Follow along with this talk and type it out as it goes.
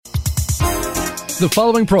The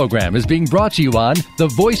following program is being brought to you on the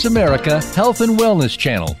Voice America Health and Wellness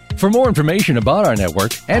channel. For more information about our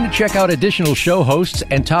network and to check out additional show hosts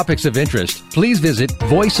and topics of interest, please visit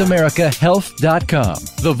voiceamericahealth.com.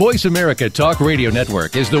 The Voice America Talk Radio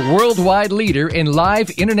Network is the worldwide leader in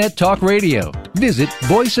live Internet talk radio. Visit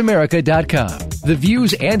voiceamerica.com. The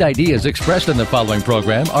views and ideas expressed in the following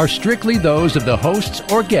program are strictly those of the hosts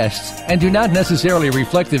or guests and do not necessarily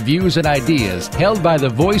reflect the views and ideas held by the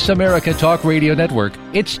Voice America Talk Radio Network,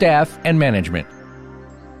 its staff, and management.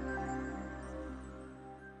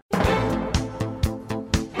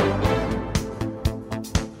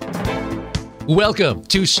 Welcome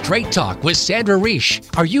to Straight Talk with Sandra Reish.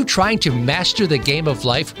 Are you trying to master the game of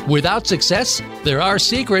life without success? There are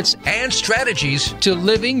secrets and strategies to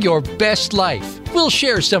living your best life. We'll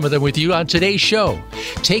share some of them with you on today's show.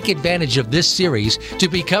 Take advantage of this series to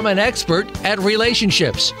become an expert at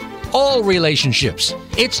relationships. All relationships.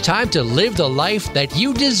 It's time to live the life that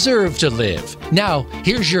you deserve to live. Now,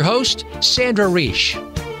 here's your host, Sandra Reish.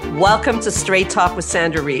 Welcome to Straight Talk with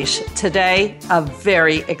Sandra Reish. Today, a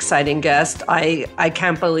very exciting guest. I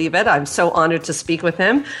can't believe it. I'm so honored to speak with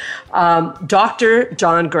him. Dr.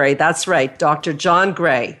 John Gray. That's right. Dr. John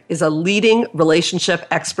Gray is a leading relationship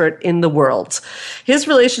expert in the world. His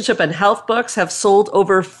relationship and health books have sold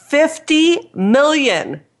over 50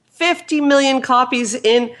 million copies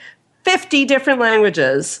in 50 different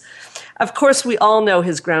languages. Of course, we all know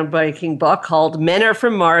his groundbreaking book called Men Are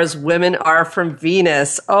From Mars, Women Are From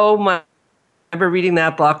Venus. Oh my, I remember reading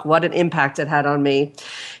that book. What an impact it had on me.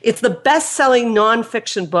 It's the best-selling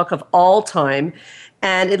nonfiction book of all time.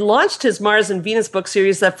 And it launched his Mars and Venus book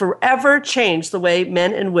series that forever changed the way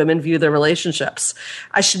men and women view their relationships.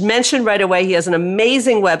 I should mention right away, he has an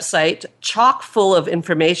amazing website, chock full of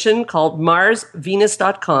information called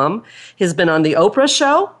marsvenus.com. He's been on the Oprah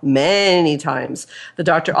show many times, the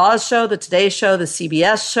Dr. Oz show, the Today show, the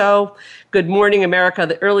CBS show, Good Morning America,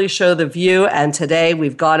 the Early Show, The View, and today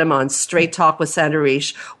we've got him on Straight Talk with Sandra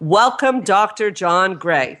Reish. Welcome, Dr. John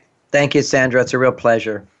Gray. Thank you, Sandra. It's a real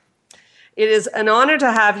pleasure. It is an honor to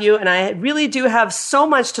have you, and I really do have so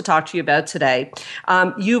much to talk to you about today.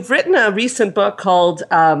 You've written a recent book called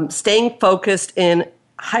Staying Focused in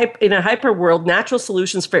a Hyper World, Natural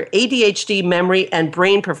Solutions for ADHD, Memory, and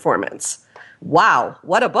Brain Performance. Wow,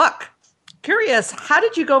 what a book. Curious, how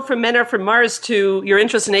did you go from Men Are From Mars to your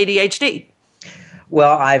interest in ADHD?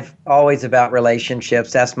 Well, I've always about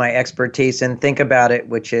relationships. That's my expertise. And think about it,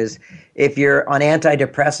 which is if you're on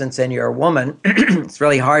antidepressants and you're a woman, it's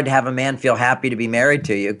really hard to have a man feel happy to be married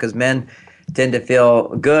to you because men tend to feel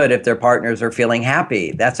good if their partners are feeling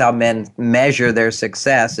happy. That's how men measure their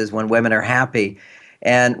success, is when women are happy.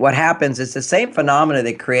 And what happens is the same phenomena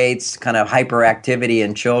that creates kind of hyperactivity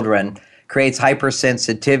in children creates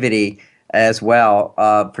hypersensitivity as well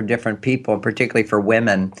for different people, particularly for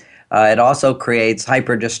women. It also creates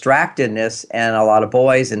hyper-distractedness in a lot of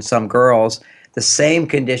boys and some girls. The same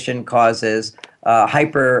condition causes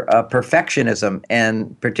hyper-perfectionism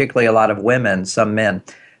and particularly a lot of women, some men.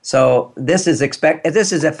 So this is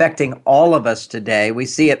affecting all of us today. We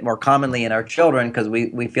see it more commonly in our children because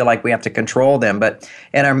we feel like we have to control them. But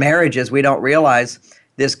in our marriages, we don't realize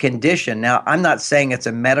this condition. Now, I'm not saying it's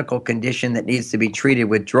a medical condition that needs to be treated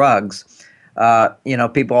with drugs.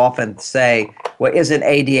 People often say, well, isn't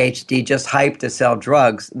ADHD just hype to sell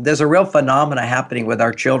drugs? There's a real phenomena happening with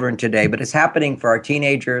our children today, but it's happening for our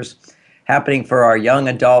teenagers, happening for our young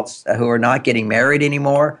adults who are not getting married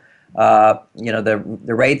anymore. The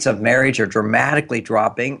rates of marriage are dramatically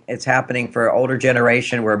dropping. It's happening for older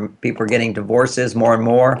generation where people are getting divorces more and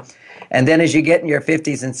more. And then as you get in your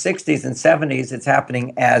 50s and 60s and 70s, it's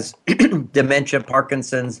happening as dementia,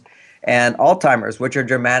 Parkinson's, and Alzheimer's, which are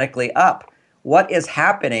dramatically up. What is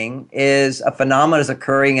happening is a phenomenon is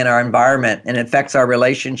occurring in our environment and it affects our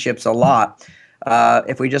relationships a lot.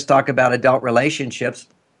 If we just talk about adult relationships,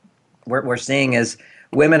 what we're seeing is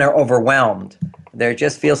women are overwhelmed. There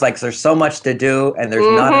just feels like there's so much to do and there's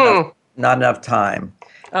not enough time.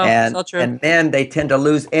 Oh, so true. And then they tend to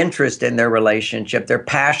lose interest in their relationship. Their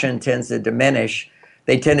passion tends to diminish.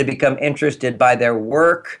 They tend to become interested by their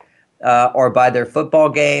work or by their football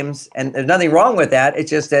games. And there's nothing wrong with that.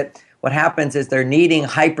 It's just that what happens is they're needing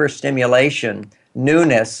hyperstimulation,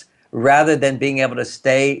 newness, rather than being able to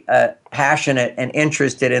stay passionate and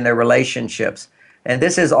interested in their relationships. And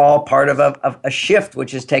this is all part of a shift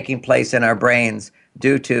which is taking place in our brains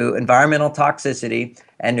due to environmental toxicity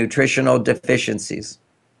and nutritional deficiencies.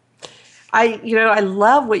 I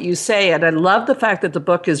love what you say, and I love the fact that the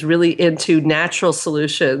book is really into natural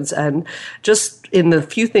solutions. And just in the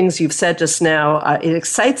few things you've said just now, it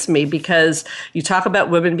excites me because you talk about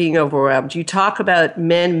women being overwhelmed. You talk about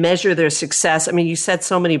men measure their success. I mean, you said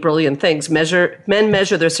so many brilliant things. Men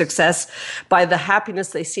measure their success by the happiness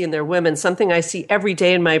they see in their women, something I see every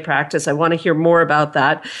day in my practice. I want to hear more about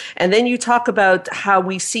that. And then you talk about how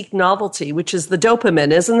we seek novelty, which is the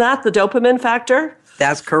dopamine. Isn't that the dopamine factor?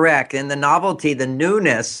 That's correct. And the novelty, the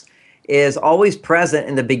newness, is always present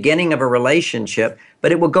in the beginning of a relationship,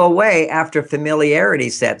 but it will go away after familiarity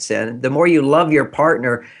sets in. The more you love your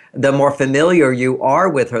partner, the more familiar you are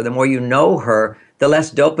with her, the more you know her, the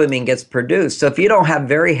less dopamine gets produced. So if you don't have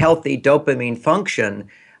very healthy dopamine function,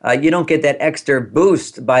 you don't get that extra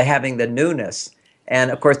boost by having the newness. And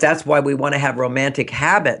of course, that's why we want to have romantic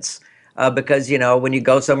habits. Because, when you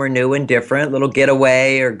go somewhere new and different, little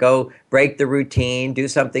getaway or go break the routine, do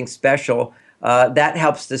something special, that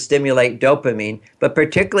helps to stimulate dopamine. But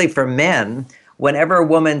particularly for men, whenever a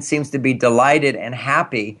woman seems to be delighted and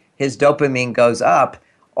happy, his dopamine goes up.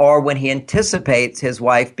 Or when he anticipates his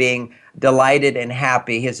wife being delighted and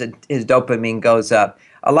happy, his dopamine goes up.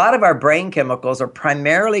 A lot of our brain chemicals are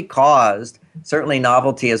primarily caused, certainly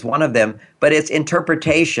novelty is one of them, but it's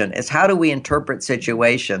interpretation. It's how do we interpret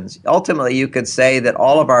situations. Ultimately, you could say that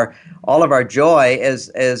all of our joy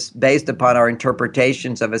is based upon our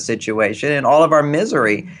interpretations of a situation, and all of our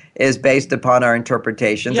misery is based upon our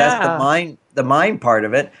interpretations. Yeah. That's the mind part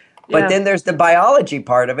of it. But then there's the biology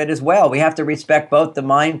part of it as well. We have to respect both the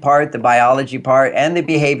mind part, the biology part, and the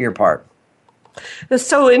behavior part. That's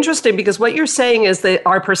so interesting because what you're saying is that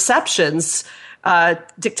our perceptions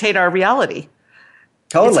dictate our reality.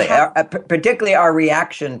 Totally. Particularly our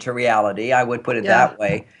reaction to reality, I would put it that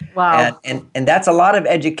way. Wow. And that's a lot of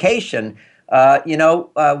education. What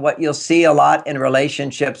you'll see a lot in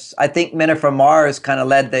relationships, I think Men Are From Mars kind of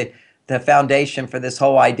led the foundation for this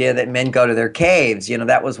whole idea that men go to their caves.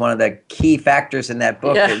 That was one of the key factors in that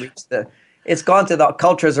book. Yeah. It's gone to the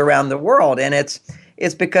cultures around the world, and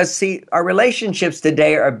it's because, see, our relationships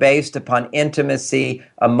today are based upon intimacy,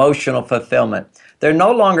 emotional fulfillment. They're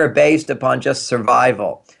no longer based upon just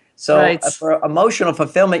survival. So for emotional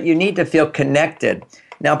fulfillment, you need to feel connected.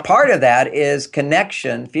 Now, part of that is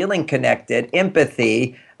connection, feeling connected,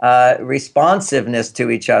 empathy, responsiveness to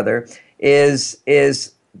each other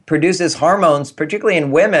produces hormones, particularly in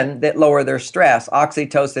women, that lower their stress,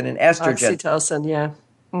 oxytocin and estrogen. Oxytocin, yeah.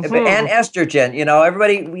 Mm-hmm. And estrogen,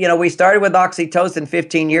 everybody, we started with oxytocin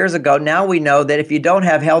 15 years ago. Now we know that if you don't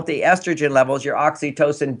have healthy estrogen levels, your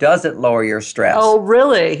oxytocin doesn't lower your stress. Oh,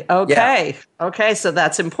 really? Okay. Yeah. Okay, so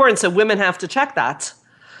that's important. So women have to check that.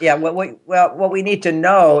 Yeah, what we need to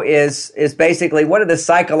know is basically what are the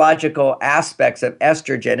psychological aspects of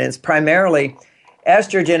estrogen. And it's primarily,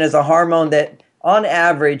 estrogen is a hormone that on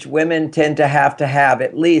average, women tend to have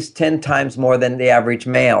at least 10 times more than the average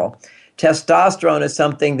male. Testosterone is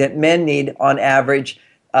something that men need on average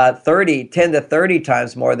 10 to 30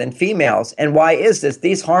 times more than females. And why is this?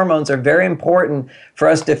 These hormones are very important for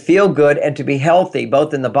us to feel good and to be healthy,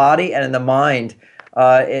 both in the body and in the mind.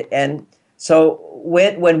 And so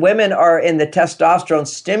when women are in the testosterone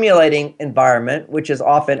stimulating environment, which is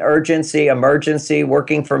often urgency, emergency,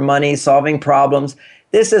 working for money, solving problems,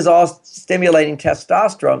 this is all stimulating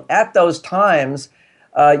testosterone. At those times,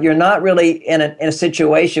 you're not really in a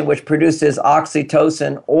situation which produces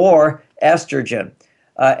oxytocin or estrogen.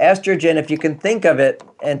 Estrogen, if you can think of it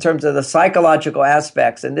in terms of the psychological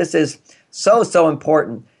aspects, and this is so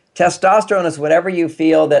important. Testosterone is whenever you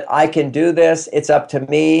feel that I can do this, it's up to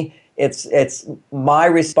me, it's my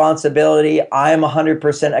responsibility, I am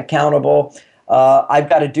 100% accountable, I've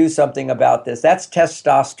got to do something about this. That's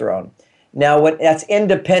testosterone. Now, that's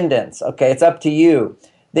independence, okay, it's up to you.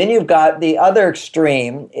 Then you've got the other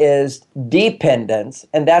extreme is dependence,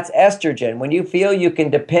 and that's estrogen. When you feel you can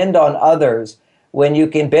depend on others, when you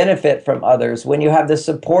can benefit from others, when you have the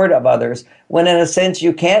support of others, when in a sense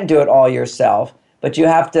you can't do it all yourself, but you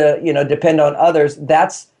have to, depend on others,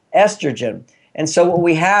 that's estrogen. And so what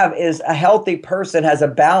we have is a healthy person has a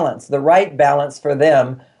balance, the right balance for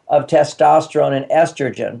them of testosterone and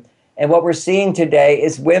estrogen. And what we're seeing today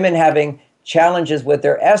is women having challenges with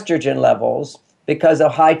their estrogen levels because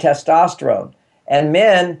of high testosterone. And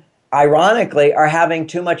men, ironically, are having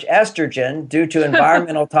too much estrogen due to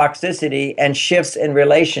environmental toxicity and shifts in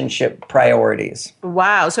relationship priorities.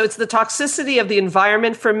 Wow. So it's the toxicity of the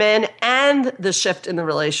environment for men and the shift in the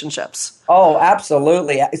relationships. Oh,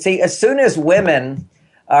 absolutely. See, as soon as women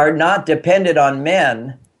are not dependent on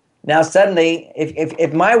men, now suddenly,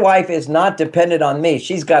 if my wife is not dependent on me,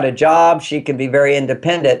 she's got a job, she can be very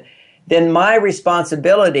independent, then my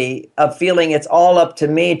responsibility of feeling it's all up to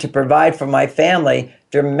me to provide for my family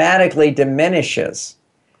dramatically diminishes.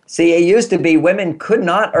 See, it used to be women could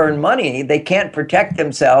not earn money. They can't protect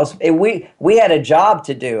themselves. We had a job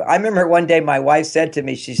to do. I remember one day my wife said to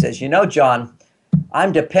me, she says, John,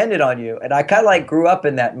 I'm dependent on you. And I kind of like grew up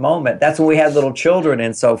in that moment. That's when we had little children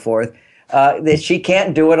and so forth, that she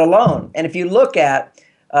can't do it alone. And if you look at,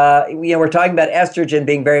 we're talking about estrogen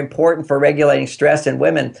being very important for regulating stress in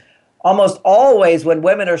women. Almost always when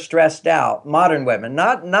women are stressed out, modern women,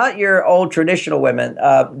 not your old traditional women,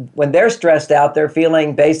 when they're stressed out, they're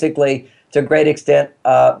feeling basically to a great extent,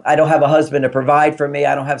 I don't have a husband to provide for me,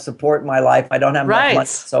 I don't have support in my life, I don't have enough money and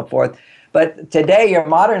so forth. But today, your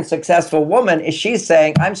modern successful woman, she's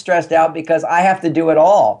saying, I'm stressed out because I have to do it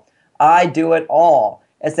all. I do it all.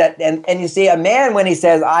 It's that, and you see, a man, when he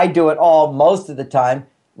says, I do it all most of the time,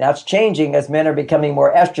 now it's changing as men are becoming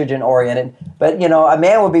more estrogen oriented. But, a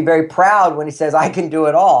man will be very proud when he says, I can do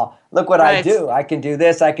it all. Look what I do. I can do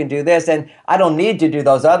this. I can do this. And I don't need to do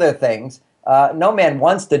those other things. No man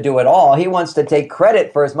wants to do it all. He wants to take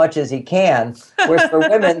credit for as much as he can. Whereas for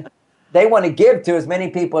women, they want to give to as many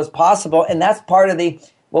people as possible. And that's part of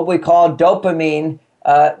what we call dopamine.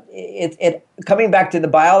 Coming back to the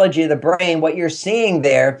biology of the brain, what you're seeing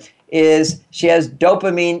there is she has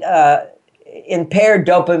dopamine, impaired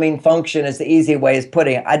dopamine function is the easy way of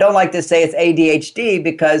putting it. I don't like to say it's ADHD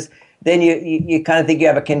because then you kind of think you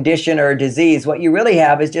have a condition or a disease. What you really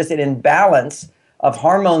have is just an imbalance of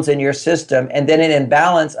hormones in your system and then an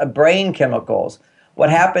imbalance of brain chemicals. What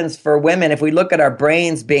happens for women, if we look at our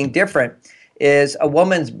brains being different, is a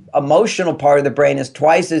woman's emotional part of the brain is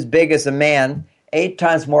twice as big as a man, 8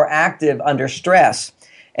 times more active under stress.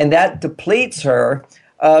 And that depletes her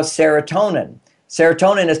of serotonin.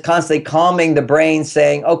 Serotonin is constantly calming the brain,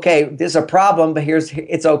 saying, okay, there's a problem, but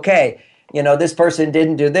it's okay. This person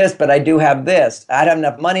didn't do this, but I do have this. I don't have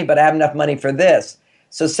enough money, but I have enough money for this.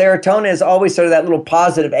 So serotonin is always sort of that little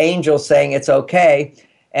positive angel saying it's okay.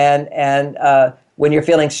 And when you're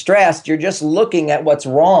feeling stressed, you're just looking at what's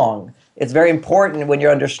wrong. It's very important when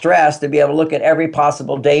you're under stress to be able to look at every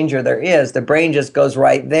possible danger there is. The brain just goes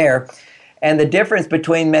right there. And the difference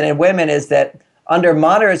between men and women is that under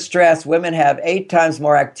moderate stress, women have 8 times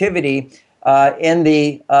more activity in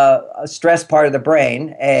the stress part of the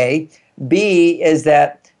brain, A. B is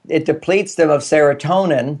that it depletes them of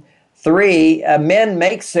serotonin. 3, men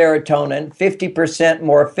make serotonin 50%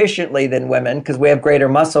 more efficiently than women because we have greater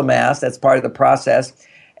muscle mass. That's part of the process.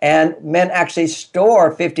 And men actually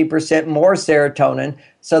store 50% more serotonin,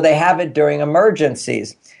 so they have it during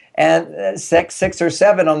emergencies. And 6 or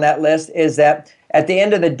 7 on that list is that at the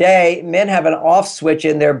end of the day, men have an off switch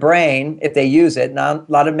in their brain if they use it. Now, a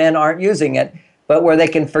lot of men aren't using it, but where they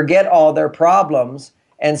can forget all their problems.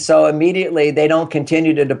 And so immediately they don't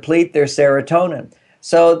continue to deplete their serotonin.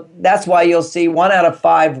 So that's why you'll see 1 out of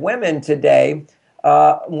 5 women today,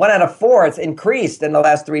 1 out of 4, it's increased in the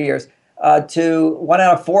last 3 years, to 1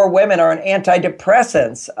 out of 4 women are on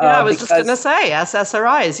antidepressants. I was just going to say,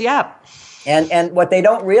 SSRIs, yeah. And what they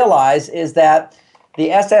don't realize is that the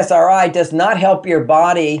SSRI does not help your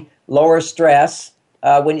body lower stress.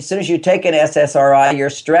 As soon as you take an SSRI, your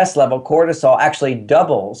stress level, cortisol, actually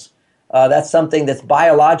doubles. That's something that's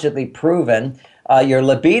biologically proven. Your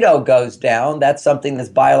libido goes down. That's something that's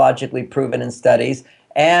biologically proven in studies.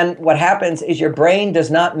 And what happens is your brain does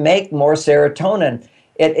not make more serotonin.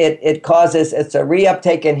 It causes, it's a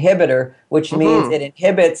reuptake inhibitor, which means it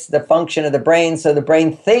inhibits the function of the brain, so the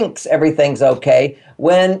brain thinks everything's okay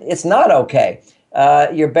when it's not okay.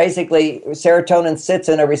 You're basically, serotonin sits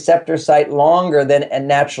in a receptor site longer than it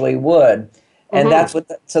naturally would. And that's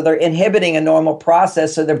so they're inhibiting a normal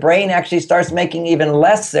process, so the brain actually starts making even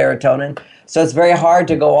less serotonin. So it's very hard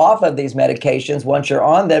to go off of these medications once you're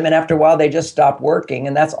on them, and after a while they just stop working,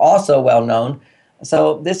 and that's also well known.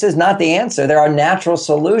 So this is not the answer. There are natural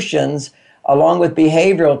solutions along with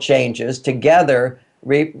behavioral changes together,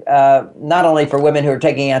 not only for women who are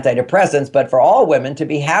taking antidepressants, but for all women to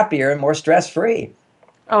be happier and more stress-free.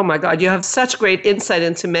 Oh my God, you have such great insight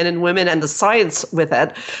into men and women and the science with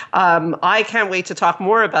it. I can't wait to talk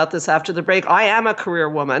more about this after the break. I am a career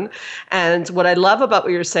woman. And what I love about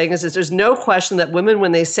what you're saying is there's no question that women,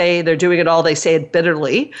 when they say they're doing it all, they say it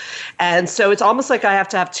bitterly. And so it's almost like I have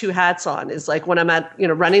to have 2 hats on. It's like when I'm at,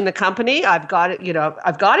 running the company, I've got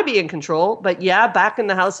to be in control. But yeah, back in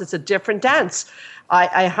the house, it's a different dance.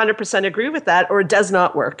 I 100% agree with that, or it does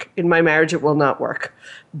not work. In my marriage, it will not work.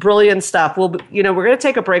 Brilliant stuff. We're going to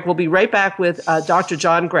take a break. We'll be right back with Dr.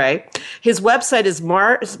 John Gray. His website is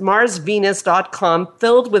marsvenus.com,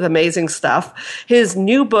 filled with amazing stuff. His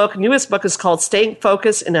newest book is called Staying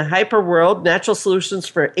Focused in a Hyper World, Natural Solutions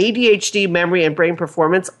for ADHD, Memory, and Brain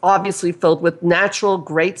Performance, obviously filled with natural,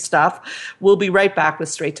 great stuff. We'll be right back with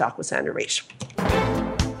Straight Talk with Sandra Reich.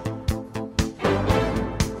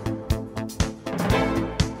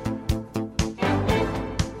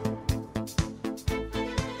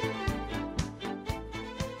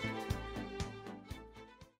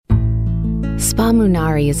 Spa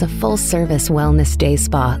Munari is a full-service wellness day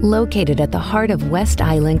spa located at the heart of West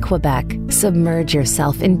Island, Quebec. Submerge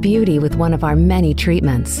yourself in beauty with one of our many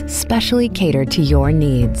treatments, specially catered to your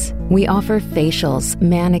needs. We offer facials,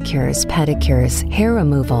 manicures, pedicures, hair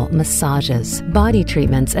removal, massages, body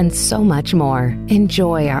treatments, and so much more.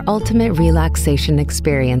 Enjoy our ultimate relaxation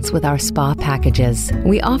experience with our spa packages.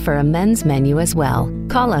 We offer a men's menu as well.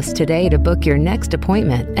 Call us today to book your next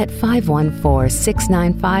appointment at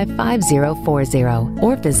 514-695-5040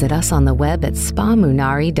 or visit us on the web at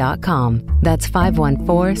spamunari.com. That's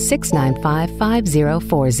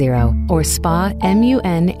 514-695-5040 or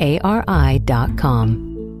spamunari.com.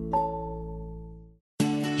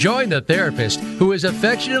 Join the therapist who is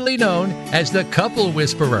affectionately known as the Couple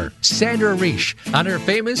Whisperer, Sandra Reich, on her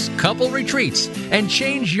famous couple retreats, and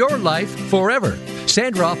change your life forever.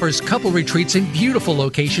 Sandra offers couple retreats in beautiful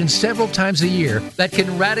locations several times a year that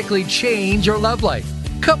can radically change your love life.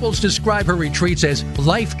 Couples describe her retreats as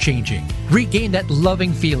life-changing. Regain that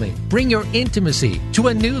loving feeling, bring your intimacy to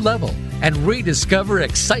a new level, and rediscover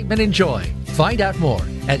excitement and joy. Find out more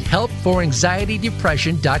at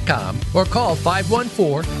helpforanxietydepression.com or call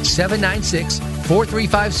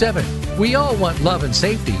 514-796-4357. We all want love and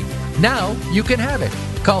safety. Now you can have it.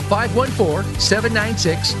 Call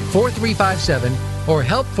 514-796-4357 or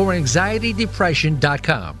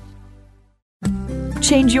helpforanxietydepression.com.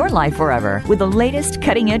 Change your life forever with the latest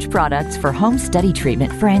cutting-edge products for home study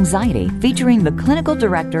treatment for anxiety, featuring the clinical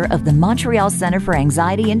director of the Montreal Center for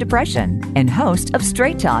Anxiety and Depression and host of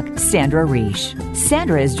Straight Talk, Sandra Reich.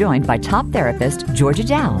 Sandra is joined by top therapist Georgia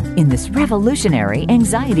Dow in this revolutionary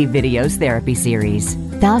anxiety videos therapy series.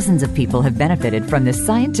 Thousands of people have benefited from this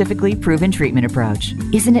scientifically proven treatment approach.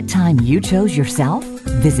 Isn't it time you chose yourself?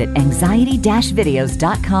 Visit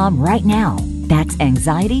anxiety-videos.com right now. That's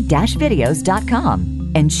anxiety-videos.com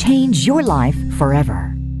and change your life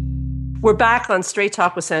forever. We're back on Straight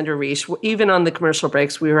Talk with Sandra Reich. Even on the commercial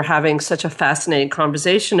breaks, we were having such a fascinating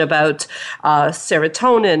conversation about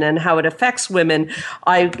serotonin and how it affects women.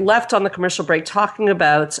 I left on the commercial break talking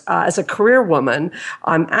about, as a career woman,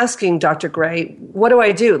 I'm asking Dr. Gray, what do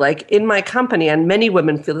I do? Like in my company, and many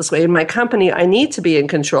women feel this way, in my company, I need to be in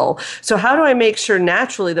control. So how do I make sure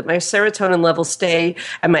naturally that my serotonin levels stay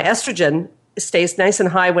and my estrogen stays nice and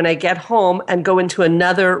high when I get home and go into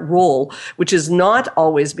another role, which is not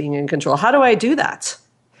always being in control? How do I do that?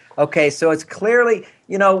 Okay, so it's clearly,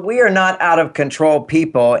 we are not out of control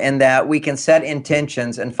people in that we can set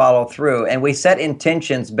intentions and follow through. And we set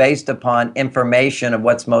intentions based upon information of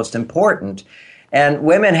what's most important. And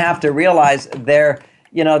women have to realize the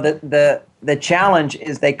challenge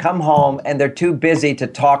is they come home and they're too busy to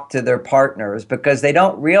talk to their partners because they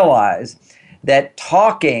don't realize that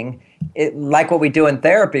talking, like what we do in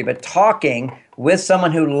therapy, but talking with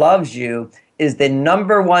someone who loves you is the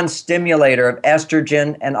number one stimulator of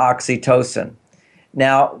estrogen and oxytocin.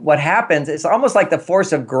 Now, what happens, it's almost like the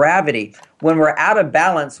force of gravity. When we're out of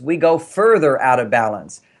balance, we go further out of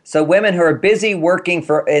balance. So women who are busy working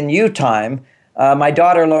in you time, my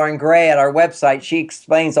daughter Lauren Gray at our website, she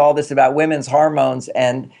explains all this about women's hormones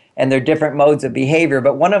and their different modes of behavior,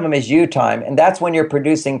 but one of them is you time, and that's when you're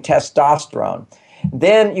producing testosterone.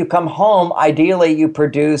 Then you come home, ideally you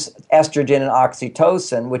produce estrogen and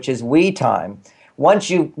oxytocin, which is we time.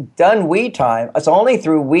 Once you've done we time, it's only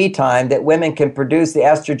through we time that women can produce the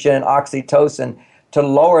estrogen and oxytocin to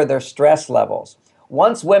lower their stress levels.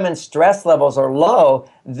 Once women's stress levels are low,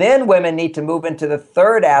 then women need to move into the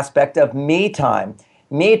third aspect of me time.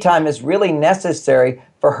 Me time is really necessary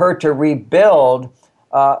for her to rebuild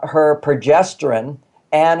her progesterone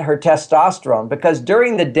and her testosterone, because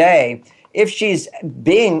during the day, if she's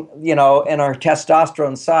being, in her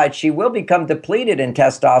testosterone side, she will become depleted in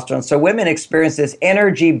testosterone. So women experience this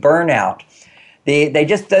energy burnout. They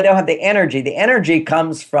don't have the energy. The energy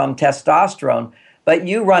comes from testosterone, but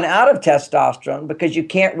you run out of testosterone because you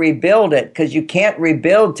can't rebuild it, because you can't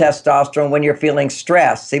rebuild testosterone when you're feeling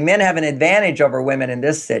stressed. See, men have an advantage over women in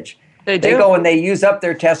this situation. They go and they use up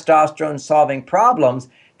their testosterone solving problems.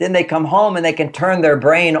 Then they come home and they can turn their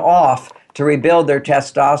brain off to rebuild their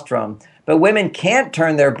testosterone. But women can't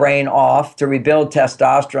turn their brain off to rebuild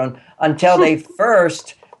testosterone until they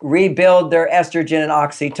first rebuild their estrogen and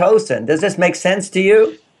oxytocin. Does this make sense to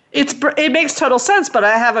you? It makes total sense, but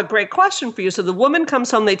I have a great question for you. So the woman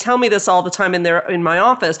comes home, they tell me this all the time in my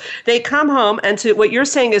office. They come home, and what you're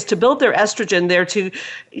saying is to build their estrogen, they're to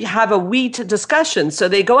have a wheat discussion. So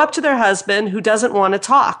they go up to their husband who doesn't want to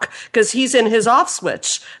talk because he's in his off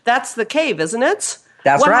switch. That's the cave, isn't it?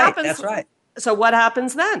 That's right. That's right. So what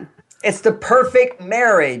happens then? It's the perfect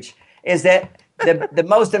marriage. Is that the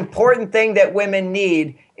most important thing that women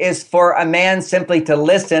need is for a man simply to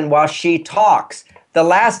listen while she talks. The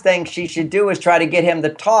last thing she should do is try to get him to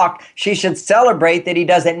talk. She should celebrate that he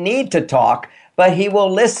doesn't need to talk, but he will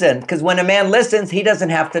listen. Because when a man listens, he doesn't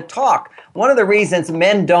have to talk. One of the reasons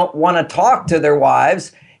men don't want to talk to their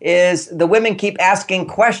wives is the women keep asking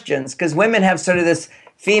questions, because women have sort of this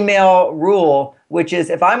female rule, which is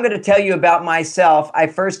if I'm going to tell you about myself, I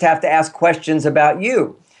first have to ask questions about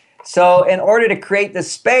you. So in order to create the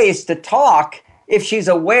space to talk, if she's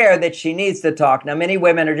aware that she needs to talk. Now, many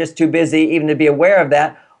women are just too busy even to be aware of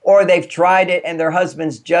that, or they've tried it and their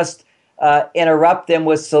husbands just interrupt them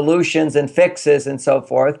with solutions and fixes and so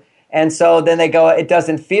forth. And so then they go, it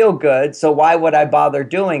doesn't feel good, so why would I bother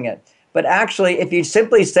doing it? But actually, if you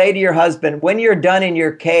simply say to your husband, when you're done in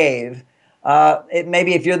your cave,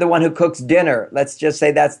 maybe if you're the one who cooks dinner, let's just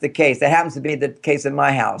say that's the case. That happens to be the case in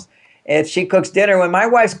my house. If she cooks dinner, when my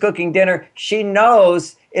wife's cooking dinner, she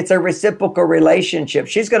knows it's a reciprocal relationship.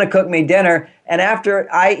 She's going to cook me dinner, and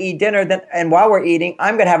after I eat dinner, and while we're eating,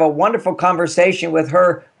 I'm going to have a wonderful conversation with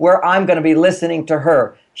her where I'm going to be listening to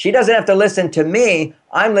her. She doesn't have to listen to me.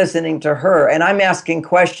 I'm listening to her, and I'm asking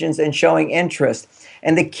questions and showing interest.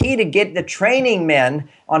 And the key to training men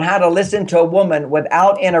on how to listen to a woman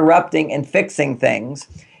without interrupting and fixing things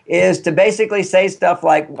is to basically say stuff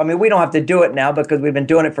like, we don't have to do it now because we've been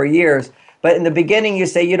doing it for years. But in the beginning, you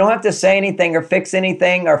say, you don't have to say anything or fix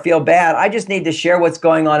anything or feel bad. I just need to share what's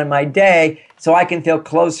going on in my day so I can feel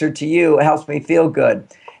closer to you. It helps me feel good.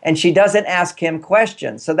 And she doesn't ask him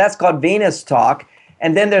questions. So that's called Venus talk.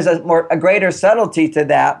 And then there's a greater subtlety to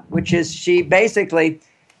that, which is she basically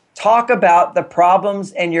talk about the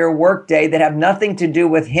problems in your workday that have nothing to do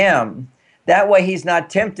with him. That way he's not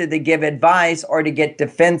tempted to give advice or to get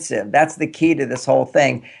defensive. That's the key to this whole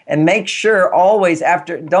thing. And make sure always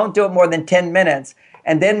don't do it more than 10 minutes.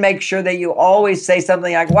 And then make sure that you always say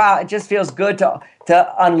something like, wow, it just feels good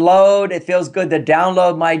to unload. It feels good to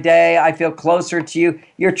download my day. I feel closer to you.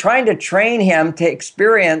 You're trying to train him to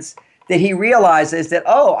experience that he realizes that,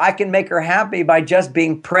 I can make her happy by just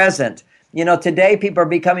being present. Today people are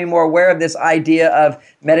becoming more aware of this idea of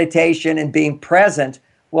meditation and being present.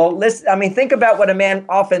 Well, listen, think about what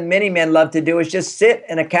many men love to do is just sit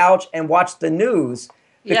in a couch and watch the news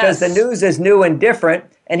because the news is new and different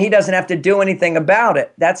and he doesn't have to do anything about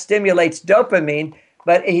it. That stimulates dopamine,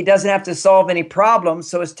 but he doesn't have to solve any problems,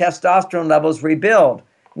 so his testosterone levels rebuild.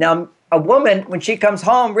 Now, a woman, when she comes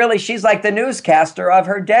home, really, she's like the newscaster of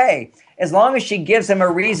her day. As long as she gives him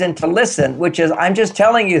a reason to listen, which is, I'm just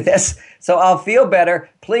telling you this so I'll feel better.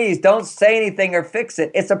 Please don't say anything or fix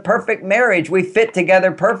it. It's a perfect marriage. We fit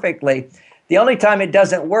together perfectly. The only time it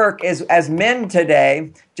doesn't work is as men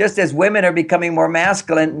today, just as women are becoming more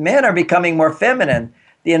masculine, men are becoming more feminine.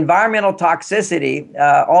 The environmental toxicity,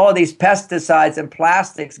 all of these pesticides and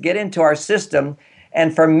plastics get into our system.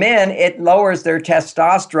 And for men, it lowers their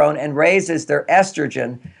testosterone and raises their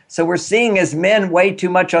estrogen. So we're seeing as men way too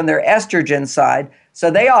much on their estrogen side.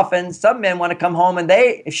 So some men want to come home and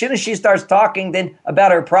as soon as she starts talking then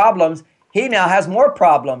about her problems, he now has more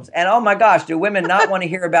problems. And oh my gosh, do women not want to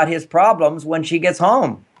hear about his problems when she gets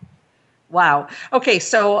home? Wow. Okay,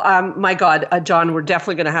 so my God, John, we're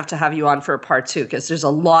definitely going to have you on for a part 2 because there's a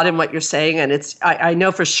lot in what you're saying, and I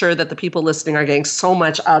know for sure that the people listening are getting so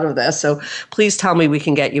much out of this. So please tell me we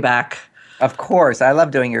can get you back. Of course. I love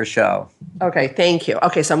doing your show. Okay, thank you.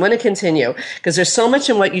 Okay, so I'm going to continue because there's so much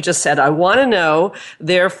in what you just said. I want to know,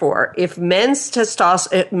 therefore, if men,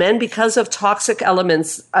 because of toxic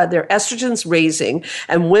elements, their estrogen's raising,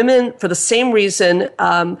 and women, for the same reason,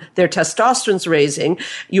 their testosterone's raising.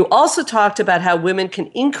 You also talked about how women can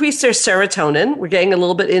increase their serotonin. We're getting a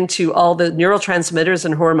little bit into all the neurotransmitters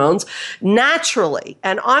and hormones naturally.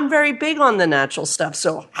 And I'm very big on the natural stuff.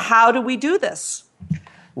 So how do we do this?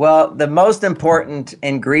 Well, the most important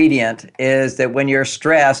ingredient is that when you're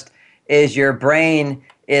stressed is your brain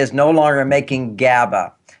is no longer making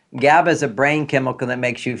GABA. GABA is a brain chemical that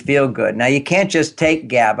makes you feel good. Now, you can't just take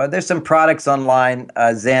GABA. There's some products online,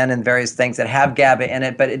 Zen and various things that have GABA in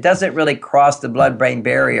it, but it doesn't really cross the blood-brain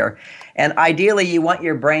barrier. And ideally, you want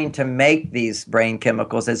your brain to make these brain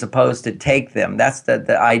chemicals as opposed to take them. That's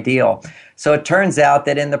the ideal. So it turns out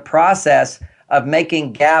that in the process of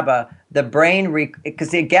making GABA, the brain, because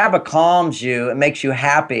the GABA calms you, it makes you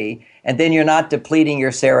happy, and then you're not depleting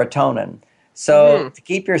your serotonin. So to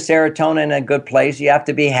keep your serotonin in a good place, you have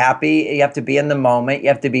to be happy, you have to be in the moment, you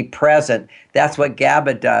have to be present. That's what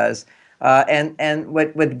GABA does. And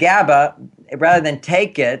with GABA, rather than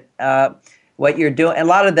take it, what you're doing, and a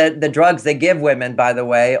lot of the drugs they give women, by the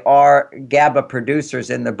way, are GABA producers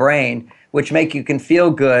in the brain, which make you can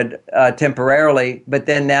feel good temporarily, but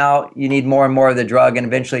then now you need more and more of the drug and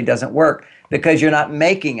eventually it doesn't work because you're not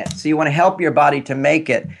making it. So you want to help your body to make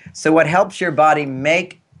it. So what helps your body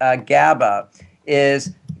make GABA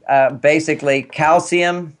is basically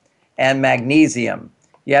calcium and magnesium.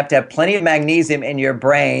 You have to have plenty of magnesium in your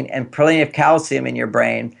brain and plenty of calcium in your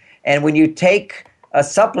brain. And when you take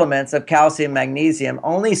supplements of calcium, magnesium,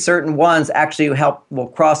 only certain ones actually will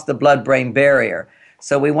cross the blood-brain barrier.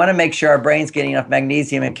 So we want to make sure our brain's getting enough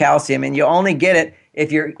magnesium and calcium, and you only get it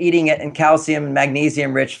if you're eating it in calcium and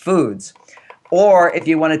magnesium-rich foods. Or if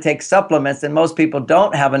you want to take supplements, and most people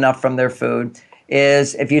don't have enough from their food,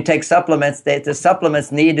 is if you take supplements, the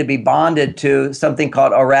supplements need to be bonded to something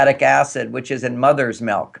called uric acid, which is in mother's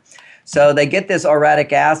milk. So they get this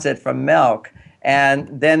uric acid from milk, and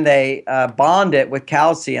then they bond it with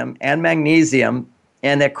calcium and magnesium,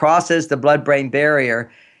 and it crosses the blood-brain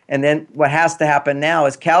barrier. And then what has to happen now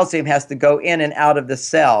is calcium has to go in and out of the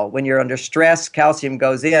cell. When you're under stress, calcium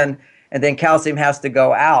goes in, and then calcium has to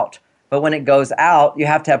go out. But when it goes out, you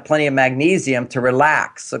have to have plenty of magnesium to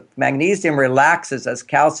relax. So magnesium relaxes us,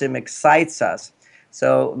 calcium excites us.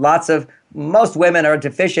 So most women are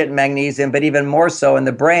deficient in magnesium, but even more so in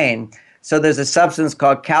the brain. So there's a substance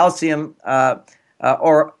called calcium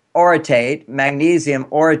orotate, magnesium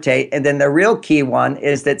orotate, and then the real key one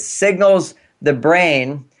is that signals the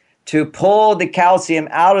brain to pull the calcium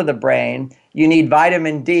out of the brain. You need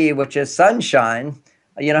vitamin D, which is sunshine.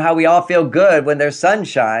 You know how we all feel good when there's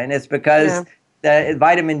sunshine? It's because the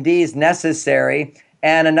vitamin D is necessary,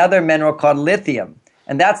 and another mineral called lithium.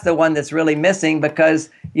 And that's the one that's really missing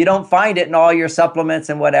because you don't find it in all your supplements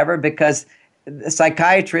and whatever, because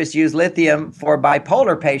psychiatrists use lithium for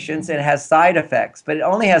bipolar patients and it has side effects. But it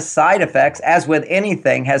only has side effects, as with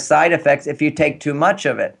anything, has side effects if you take too much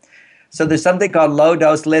of it. So there's something called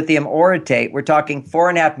low-dose lithium orotate. We're talking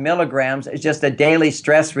 4.5 milligrams is just a daily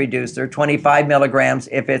stress reducer, 25 milligrams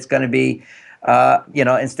if it's going to be,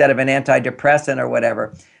 instead of an antidepressant or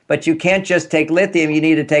whatever. But you can't just take lithium. You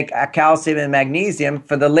need to take calcium and magnesium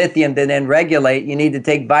for the lithium to then regulate. You need to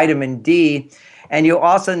take vitamin D, and you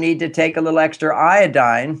also need to take a little extra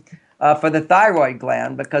iodine for the thyroid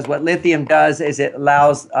gland, because what lithium does is it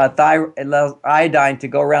allows iodine to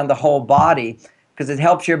go around the whole body, because it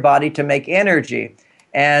helps your body to make energy.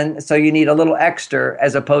 And so you need a little extra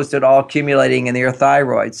as opposed to it all accumulating in your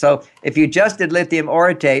thyroid. So if you just did lithium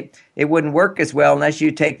orotate, it wouldn't work as well unless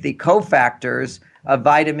you take the cofactors of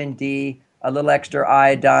vitamin D, a little extra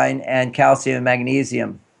iodine, and calcium and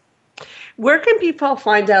magnesium. Where can people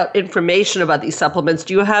find out information about these supplements?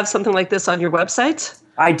 Do you have something like this on your website?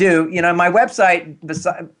 I do. My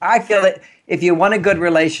website, I feel that if you want a good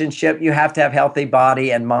relationship, you have to have healthy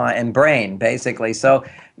body and mind and brain, basically. So,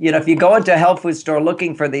 if you go into a health food store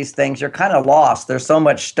looking for these things, you're kind of lost. There's so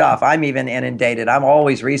much stuff. I'm even inundated. I'm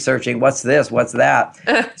always researching what's this, what's that.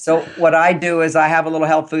 So what I do is I have a little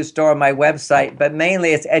health food store on my website, but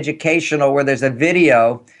mainly it's educational, where there's a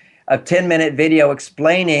 10-minute video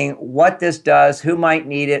explaining what this does, who might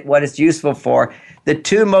need it, what it's useful for. The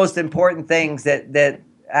two most important things that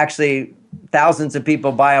actually thousands of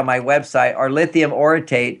people buy on my website are lithium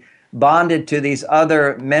orotate bonded to these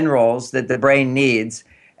other minerals that the brain needs.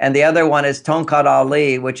 And the other one is Tongkat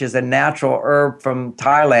Ali, which is a natural herb from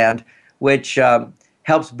Thailand, which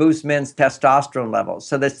helps boost men's testosterone levels.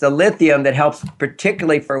 So that's the lithium that helps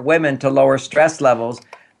particularly for women to lower stress levels.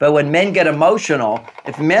 But when men get emotional,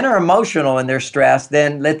 if men are emotional in their stress,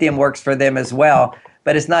 then lithium works for them as well.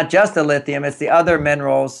 But it's not just the lithium, it's the other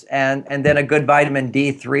minerals and then a good vitamin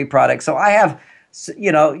D3 product. So I have,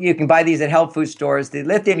 you can buy these at health food stores. The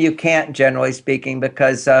lithium you can't, generally speaking,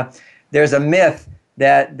 because there's a myth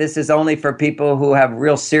that this is only for people who have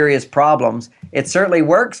real serious problems. It certainly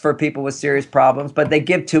works for people with serious problems, but they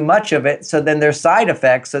give too much of it, so then there's side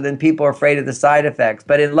effects, so then people are afraid of the side effects.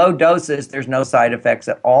 But in low doses, there's no side effects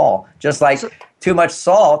at all. Just like too much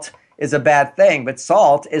salt is a bad thing, but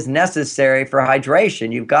salt is necessary for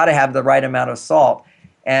hydration. You've got to have the right amount of salt.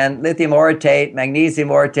 And lithium orotate, magnesium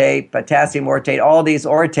orotate, potassium orotate, all these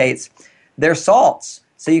orotates, they're salts.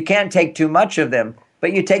 So you can't take too much of them,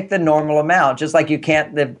 but you take the normal amount, just like you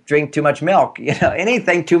can't drink too much milk.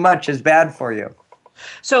 Anything too much is bad for you.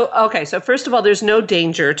 So first of all, there's no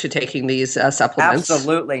danger to taking these supplements.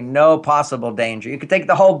 Absolutely no possible danger. You could take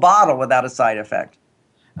the whole bottle without a side effect.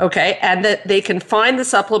 Okay, and that they can find the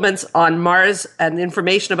supplements on Mars and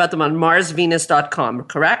information about them on marsvenus.com,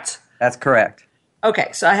 correct? That's correct.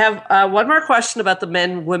 Okay, so I have one more question about the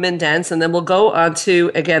men-women dance, and then we'll go on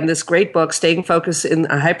to, again, this great book, Staying Focused in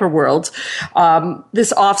a Hyper World,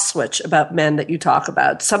 this off switch about men that you talk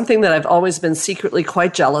about, something that I've always been secretly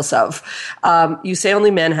quite jealous of. You say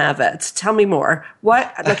only men have it. Tell me more.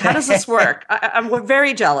 How does this work? I'm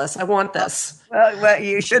very jealous. I want this. Well,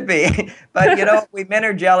 you should be. But what we men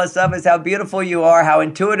are jealous of is how beautiful you are, how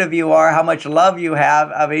intuitive you are, how much love you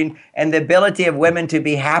have, and the ability of women to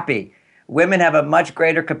be happy. Women have a much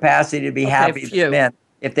greater capacity to be happy than men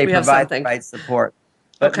if they provide the right support.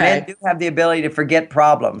 But men do have the ability to forget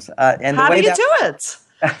problems. And how do you do it?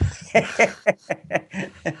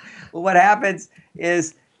 Well, what happens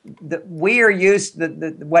is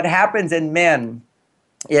what happens in men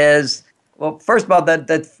is, well, first of all,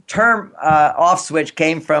 the term off switch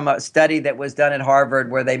came from a study that was done at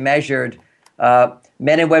Harvard where they measured men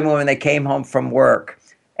and women when they came home from work.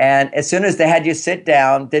 And as soon as they had you sit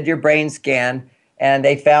down, did your brain scan, and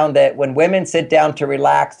they found that when women sit down to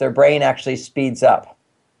relax, their brain actually speeds up.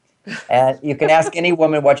 And you can ask any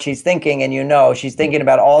woman what she's thinking, and she's thinking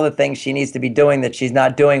about all the things she needs to be doing that she's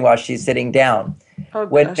not doing while she's sitting down. Oh,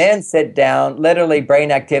 when men sit down, literally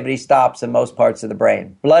brain activity stops in most parts of the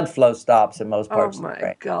brain. Blood flow stops in most parts of the brain. Oh,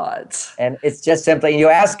 my God. And it's just simply, you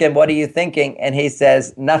ask him, what are you thinking? And he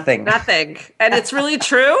says, nothing. Nothing. And it's really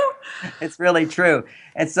true? It's really true.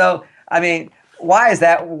 And so, why is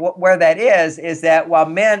that? Where that is that while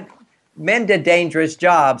men did dangerous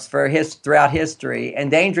jobs throughout history,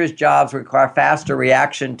 and dangerous jobs require faster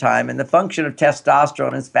reaction time, and the function of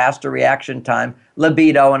testosterone is faster reaction time,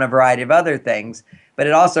 libido, and a variety of other things. But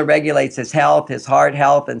it also regulates his health, his heart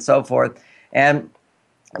health, and so forth. And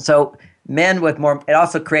so men with more, it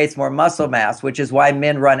also creates more muscle mass, which is why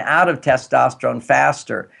men run out of testosterone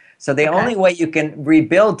faster. So the only way you can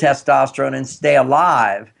rebuild testosterone and stay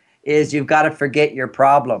alive is you've got to forget your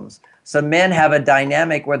problems. So men have a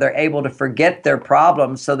dynamic where they're able to forget their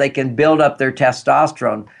problems so they can build up their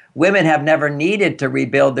testosterone. Women have never needed to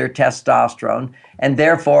rebuild their testosterone, and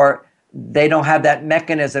therefore they don't have that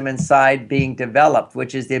mechanism inside being developed,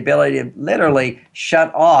 which is the ability to literally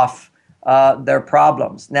shut off their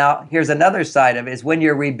problems. Now, here's another side of it, is when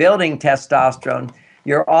you're rebuilding testosterone,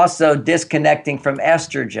 you're also disconnecting from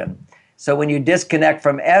estrogen. So when you disconnect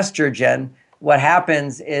from estrogen, what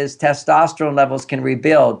happens is testosterone levels can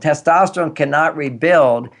rebuild. Testosterone cannot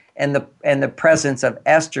rebuild in the presence of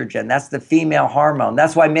estrogen. That's the female hormone.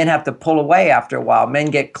 That's why men have to pull away after a while. Men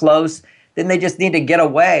get close, then they just need to get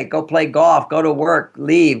away, go play golf, go to work,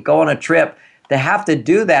 leave, go on a trip. They have to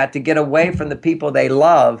do that to get away from the people they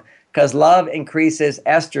love, because love increases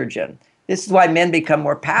estrogen. This is why men become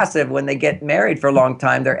more passive when they get married for a long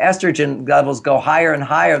time. Their estrogen levels go higher and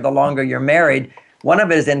higher the longer you're married. One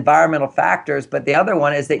of it is environmental factors, but the other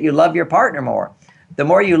one is that you love your partner more. The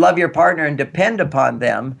more you love your partner and depend upon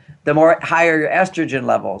them, the more higher your estrogen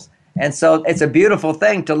levels. And so it's a beautiful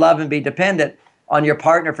thing to love and be dependent on your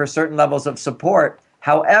partner for certain levels of support.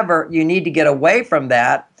 However, you need to get away from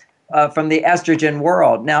that, from the estrogen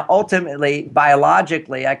world. Now, ultimately,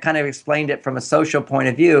 biologically, I kind of explained it from a social point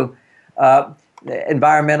of view,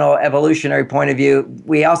 environmental, evolutionary point of view.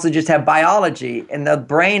 We also just have biology. In the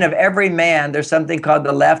brain of every man, there's something called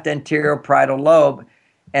the left anterior parietal lobe,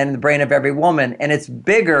 and the brain of every woman. And it's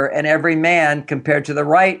bigger in every man compared to the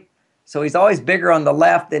right. So he's always bigger on the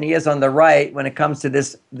left than he is on the right when it comes to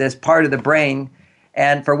this part of the brain.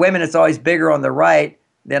 And for women, it's always bigger on the right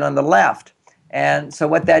than on the left. And so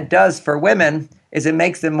what that does for women is it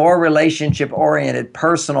makes them more relationship-oriented,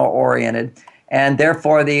 personal-oriented, and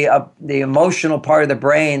therefore the emotional part of the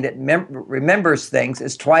brain that remembers things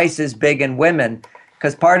is twice as big in women,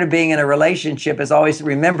 because part of being in a relationship is always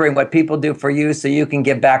remembering what people do for you so you can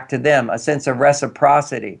give back to them, a sense of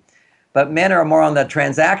reciprocity. But men are more on the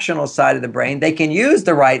transactional side of the brain. They can use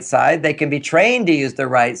the right side. They can be trained to use the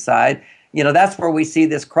right side. That's where we see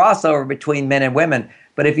this crossover between men and women.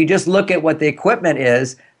 But if you just look at what the equipment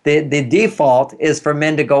is, the default is for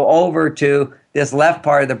men to go over to this left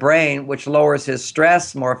part of the brain, which lowers his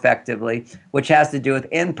stress more effectively, which has to do with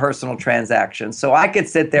impersonal transactions. So I could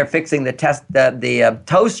sit there fixing the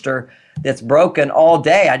toaster that's broken all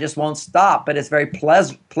day. I just won't stop, but it's very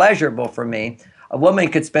pleasurable for me. a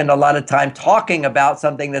woman could spend a lot of time talking about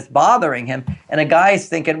something that's bothering him, and a guy is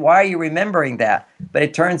thinking, why are you remembering that? But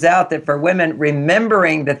it turns out that for women,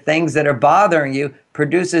 remembering the things that are bothering you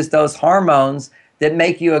produces those hormones that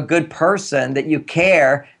make you a good person, that you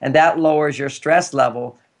care, and that lowers your stress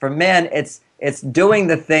level. For men, it's doing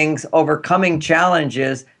the things, overcoming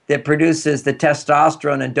challenges that produces the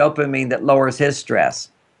testosterone and dopamine that lowers his stress.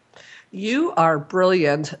 You are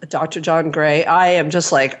brilliant, Dr. John Gray. I am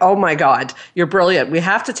just like, oh my God, you're brilliant. We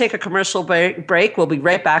have to take a commercial break. We'll be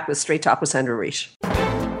right back with Straight Talk with Sandra Reish.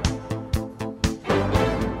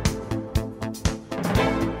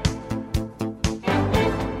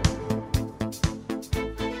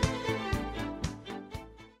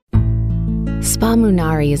 Spa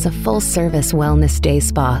Munari is a full-service wellness day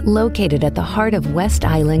spa located at the heart of West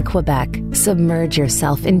Island, Quebec. Submerge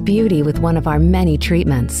yourself in beauty with one of our many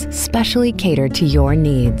treatments, specially catered to your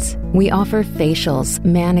needs. We offer facials,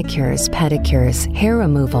 manicures, pedicures, hair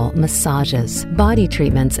removal, massages, body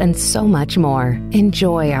treatments, and so much more.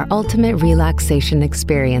 Enjoy our ultimate relaxation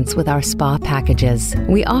experience with our spa packages.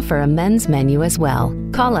 We offer a men's menu as well.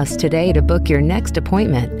 Call us today to book your next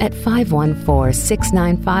appointment at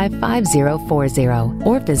 514-695-5040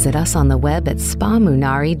 or visit us on the web at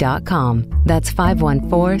spamunari.com. That's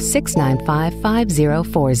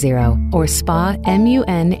 514-695-5040 or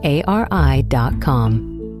spamunari.com.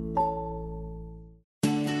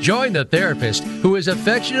 Join the therapist who is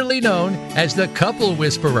affectionately known as the Couple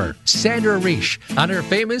Whisperer, Sandra Reish, on her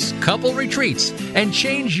famous couple retreats and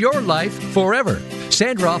change your life forever.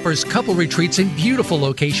 Sandra offers couple retreats in beautiful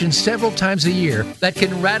locations several times a year that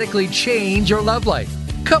can radically change your love life.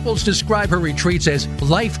 Couples describe her retreats as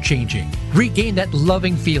life-changing. Regain that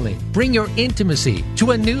loving feeling, bring your intimacy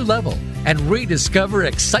to a new level, and rediscover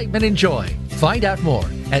excitement and joy. Find out more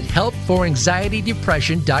at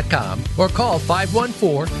helpforanxietydepression.com or call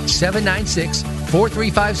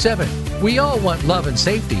 514-796-4357. We all want love and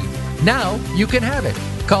safety. Now you can have it.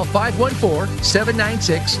 Call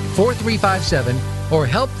 514-796-4357 or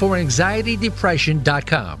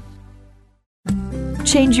helpforanxietydepression.com.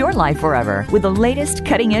 Change your life forever with the latest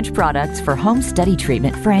cutting-edge products for home study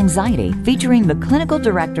treatment for anxiety, featuring the clinical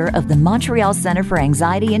director of the Montreal Center for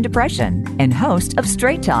Anxiety and Depression and host of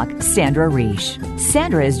Straight Talk, Sandra Reish.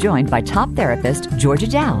 Sandra is joined by top therapist Georgia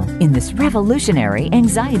Dow in this revolutionary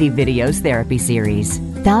anxiety videos therapy series.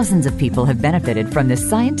 Thousands of people have benefited from this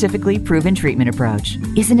scientifically proven treatment approach.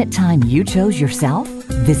 Isn't it time you chose yourself?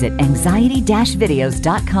 Visit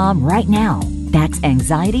anxiety-videos.com right now. That's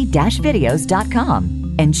anxiety-videos.com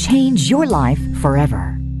and change your life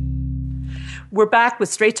forever. We're back with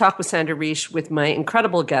Straight Talk with Sandra Reish with my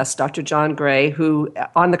incredible guest, Dr. John Gray, who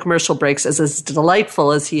on the commercial breaks is as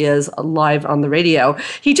delightful as he is live on the radio.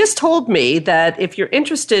 He just told me that if you're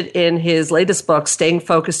interested in his latest book, Staying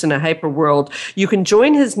Focused in a Hyper World, you can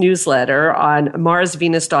join his newsletter on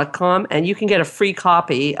marsvenus.com and you can get a free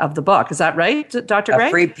copy of the book. Is that right, Dr.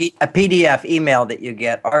 Gray? A PDF email that you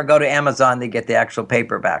get, or go to Amazon to get the actual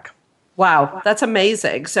paperback. Wow, that's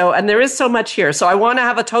amazing. So, and there is so much here. So I want to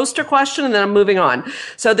have a toaster question and then I'm moving on.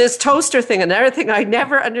 So this toaster thing, another thing I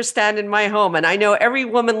never understand in my home, and I know every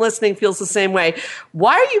woman listening feels the same way.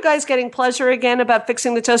 Why are you guys getting pleasure again about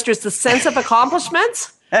fixing the toaster? Is the sense of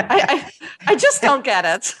accomplishment? I just don't get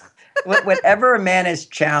it. Whenever a man is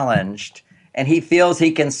challenged and he feels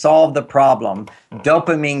he can solve the problem,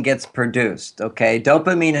 dopamine gets produced, okay?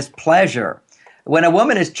 Dopamine is pleasure. When a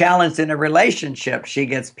woman is challenged in a relationship, she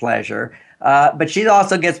gets pleasure, but she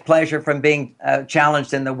also gets pleasure from being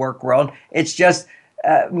challenged in the work world. It's just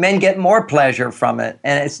men get more pleasure from it,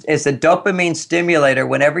 and it's a dopamine stimulator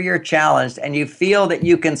whenever you're challenged and you feel that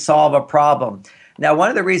you can solve a problem. Now, one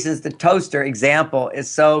of the reasons the toaster example is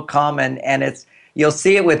so common, and you'll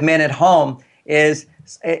see it with men at home, is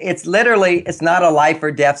it's not a life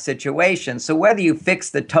or death situation. So whether you fix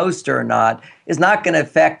the toaster or not is not going to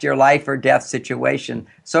affect your life or death situation.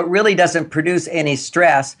 So it really doesn't produce any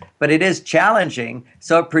stress, but it is challenging.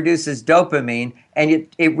 So it produces dopamine and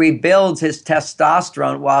it rebuilds his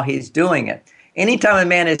testosterone while he's doing it. Anytime a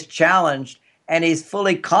man is challenged and he's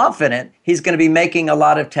fully confident, he's going to be making a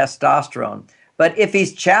lot of testosterone. But if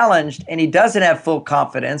he's challenged and he doesn't have full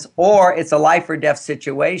confidence, or it's a life or death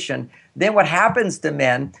situation, then what happens to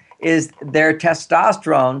men is their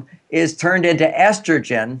testosterone is turned into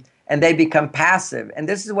estrogen and they become passive. And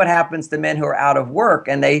this is what happens to men who are out of work.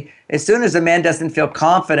 And as soon as a man doesn't feel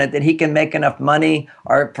confident that he can make enough money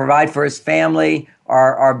or provide for his family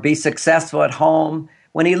or be successful at home,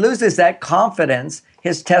 when he loses that confidence,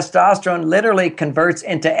 his testosterone literally converts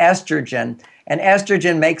into estrogen. And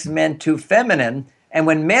estrogen makes men too feminine. And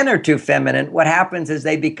when men are too feminine, what happens is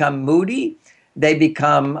they become moody, They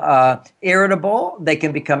become irritable. They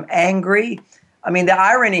can become angry. I mean, the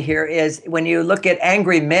irony here is when you look at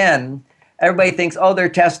angry men, everybody thinks, oh, their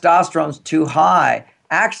testosterone's too high.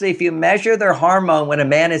 Actually, if you measure their hormone when a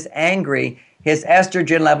man is angry, his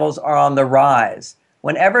estrogen levels are on the rise.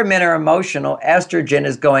 Whenever men are emotional, estrogen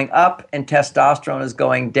is going up and testosterone is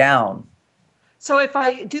going down. So if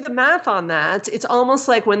I do the math on that, it's almost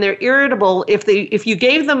like when they're irritable, if you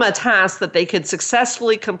gave them a task that they could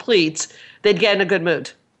successfully complete, they'd get in a good mood.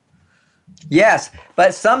 Yes,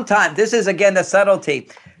 but sometimes, this is again the subtlety.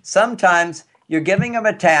 Sometimes you're giving them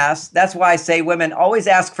a task. That's why I say women always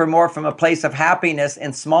ask for more from a place of happiness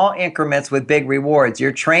in small increments with big rewards.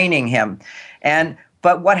 You're training him.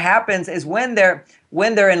 But what happens is when they're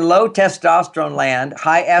in low testosterone land,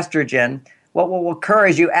 high estrogen, what will occur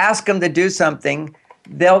is you ask them to do something,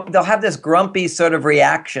 they'll have this grumpy sort of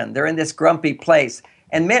reaction. They're in this grumpy place.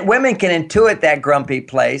 And women can intuit that grumpy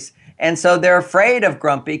place. And so they're afraid of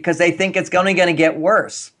grumpy because they think it's only going to get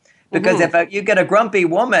worse. Because if you get a grumpy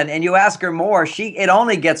woman and you ask her more, it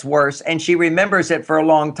only gets worse and she remembers it for a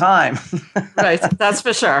long time. Right, that's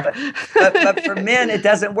for sure. but for men, it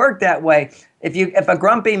doesn't work that way. If a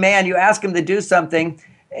grumpy man, you ask him to do something,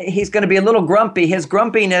 he's going to be a little grumpy. His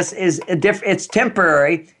grumpiness it's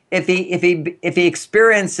temporary. If he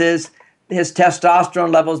experiences his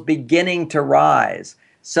testosterone levels beginning to rise.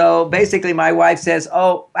 So basically, my wife says,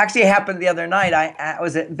 actually it happened the other night. I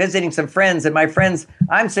was visiting some friends, and my friends,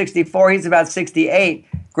 I'm 64, he's about 68,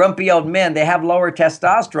 grumpy old men. They have lower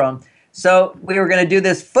testosterone. So we were going to do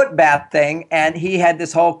this foot bath thing, and he had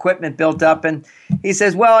this whole equipment built up, and he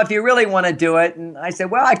says, well, if you really want to do it, and I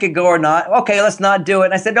said, well, I could go or not. Okay, let's not do it.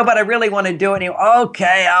 And I said, no, but I really want to do it. And he went,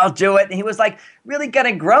 okay, I'll do it. And he was like really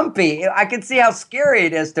getting grumpy. I can see how scary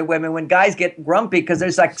it is to women when guys get grumpy because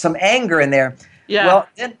there's like some anger in there. Yeah. Well,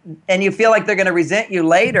 and you feel like they're going to resent you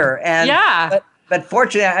later. And yeah. But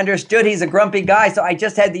fortunately, I understood he's a grumpy guy, so I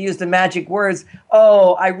just had to use the magic words.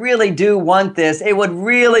 Oh, I really do want this. It would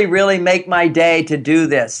really, really make my day to do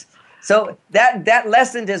this. So that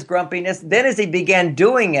lessened his grumpiness. Then as he began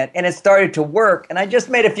doing it, and it started to work, and I just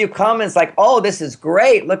made a few comments like, oh, this is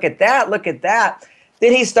great. Look at that. Look at that.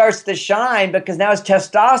 Then he starts to shine because now his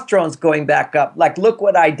testosterone's going back up. Like, look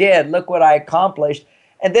what I did. Look what I accomplished.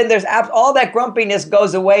 And then there's all that grumpiness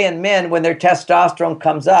goes away in men when their testosterone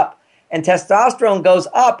comes up. And testosterone goes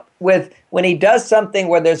up when he does something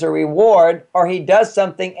where there's a reward, or he does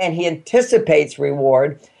something and he anticipates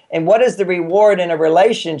reward. And what is the reward in a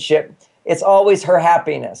relationship? It's always her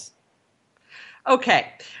happiness.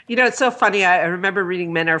 Okay. You know, it's so funny. I remember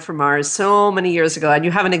reading Men Are From Mars so many years ago, and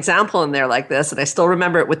you have an example in there like this, and I still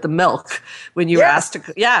remember it with the milk when you were asked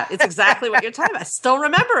to. Yeah, it's exactly what you're talking about. I still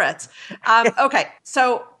remember it. Okay,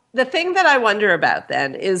 so the thing that I wonder about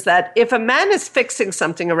then is that if a man is fixing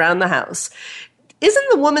something around the house, isn't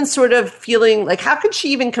the woman sort of feeling like, how could she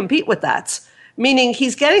even compete with that? Meaning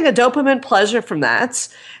he's getting a dopamine pleasure from that.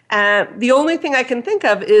 The only thing I can think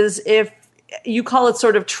of is if you call it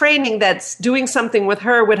sort of training, that's doing something with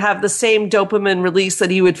her would have the same dopamine release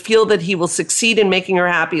that he would feel that he will succeed in making her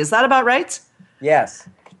happy. Is that about right? Yes.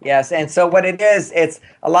 Yes. And so what it is, it's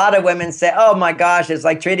a lot of women say, oh my gosh, it's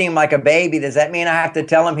like treating him like a baby. Does that mean I have to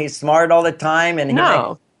tell him he's smart all the time? And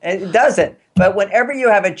no, it doesn't. But whenever you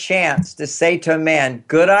have a chance to say to a man,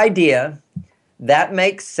 good idea, that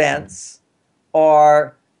makes sense,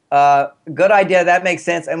 or good idea, that makes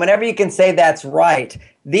sense. And whenever you can say that's right,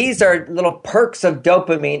 these are little perks of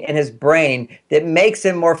dopamine in his brain that makes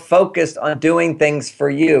him more focused on doing things for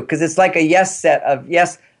you. Because it's like a yes set of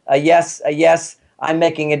yes, a yes, a yes. I'm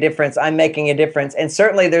making a difference. I'm making a difference. And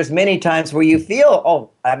certainly there's many times where you feel,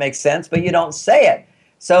 oh, that makes sense, but you don't say it.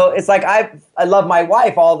 So it's like I love my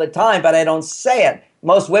wife all the time, but I don't say it.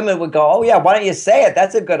 Most women would go, oh, yeah, why don't you say it?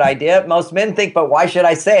 That's a good idea. Most men think, but why should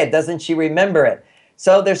I say it? Doesn't she remember it?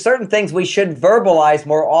 So there's certain things we should verbalize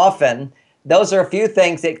more often. Those are a few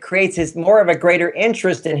things that creates more of a greater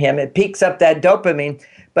interest in him. It peaks up that dopamine.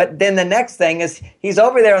 But then the next thing is he's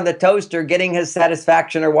over there on the toaster getting his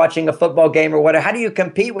satisfaction or watching a football game or whatever. How do you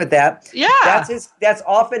compete with that? Yeah. That's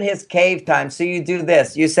often his cave time. So you do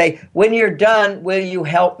this. You say, when you're done, will you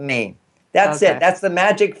help me? That's it. That's the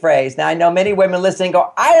magic phrase. Now, I know many women listening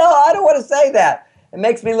go, I don't want to say that. It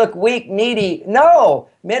makes me look weak, needy. No,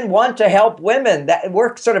 men want to help women.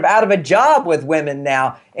 We're sort of out of a job with women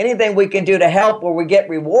now. Anything we can do to help where we get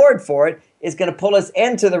reward for it is going to pull us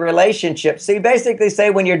into the relationship. So you basically say,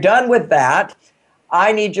 when you're done with that,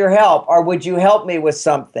 I need your help, or would you help me with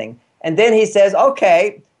something? And then he says,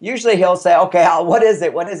 okay. Usually he'll say, okay, what is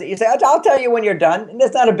it? What is it? You say, I'll tell you when you're done. And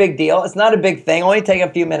it's not a big deal. It's not a big thing. Only take a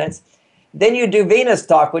few minutes. Then you do Venus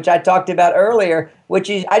talk, which I talked about earlier, which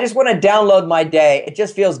is, I just want to download my day. It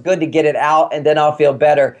just feels good to get it out, and then I'll feel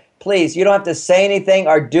better. Please, you don't have to say anything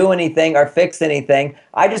or do anything or fix anything.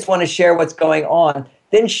 I just want to share what's going on.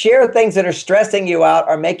 Then share things that are stressing you out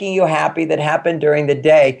or making you happy that happened during the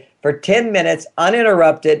day for 10 minutes,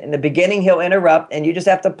 uninterrupted. In the beginning, he'll interrupt, and you just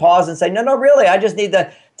have to pause and say, no, really, I just need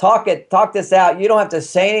to talk this out. You don't have to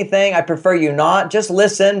say anything. I prefer you not. Just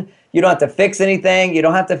listen. You don't have to fix anything. You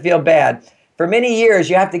don't have to feel bad. For many years,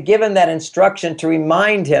 you have to give him that instruction to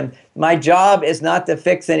remind him, my job is not to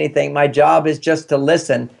fix anything. My job is just to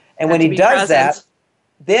listen. And when he does that,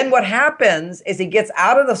 then what happens is he gets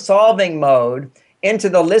out of the solving mode into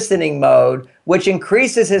the listening mode, which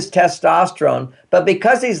increases his testosterone. But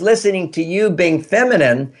because he's listening to you being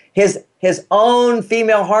feminine, his own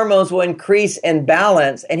female hormones will increase in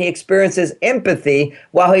balance, and he experiences empathy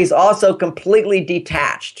while he's also completely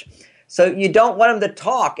detached. So you don't want him to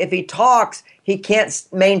talk. If he talks, he can't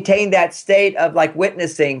maintain that state of like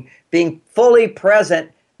witnessing, being fully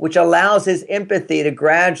present, which allows his empathy to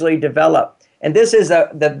gradually develop. And this is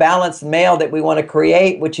the balanced male that we want to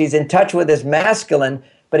create, which he's in touch with his masculine,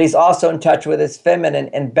 but he's also in touch with his feminine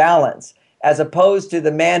and balance, as opposed to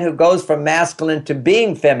the man who goes from masculine to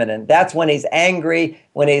being feminine. That's when he's angry,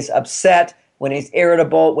 when he's upset, when he's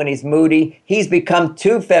irritable, when he's moody. He's become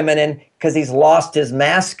too feminine because he's lost his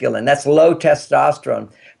masculine. That's low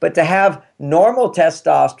testosterone. But to have normal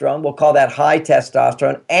testosterone, we'll call that high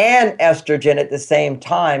testosterone, and estrogen at the same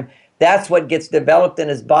time, that's what gets developed in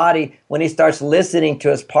his body when he starts listening to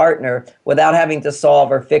his partner without having to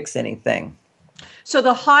solve or fix anything. So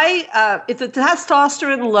the if the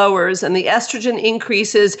testosterone lowers and the estrogen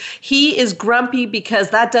increases, he is grumpy because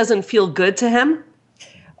that doesn't feel good to him?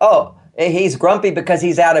 Oh, he's grumpy because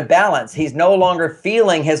he's out of balance. He's no longer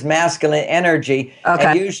feeling his masculine energy. Okay.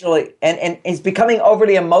 And usually, and he's becoming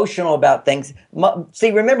overly emotional about things. See,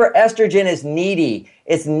 remember, estrogen is needy.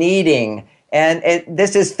 It's needing. And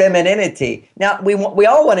this is femininity. Now, we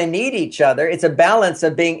all want to need each other. It's a balance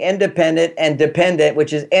of being independent and dependent,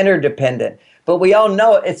 which is interdependent. But we all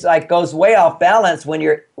know it's like goes way off balance when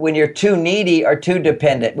you're too needy or too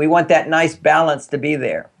dependent. We want that nice balance to be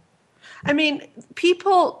there. I mean,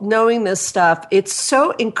 people knowing this stuff, it's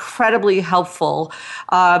so incredibly helpful.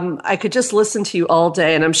 I could just listen to you all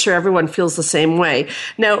day, and I'm sure everyone feels the same way.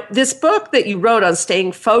 Now, this book that you wrote on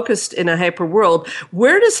staying focused in a hyper world,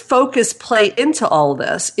 where does focus play into all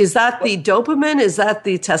this? Is that the dopamine? Is that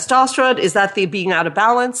the testosterone? Is that the being out of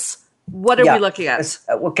balance? What are we looking at?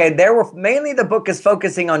 Okay, mainly the book is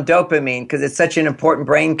focusing on dopamine because it's such an important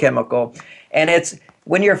brain chemical. And it's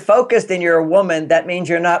when you're focused and you're a woman, that means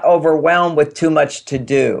you're not overwhelmed with too much to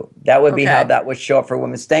do. That would be how that would show up for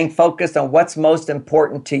women. Staying focused on what's most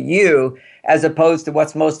important to you as opposed to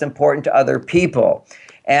what's most important to other people.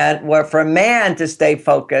 And for a man to stay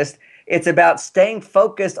focused, it's about staying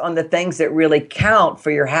focused on the things that really count for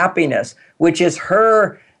your happiness, which is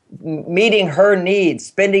meeting her needs,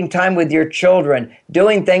 spending time with your children,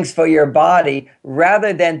 doing things for your body,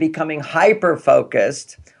 rather than becoming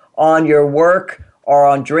hyper-focused on your work or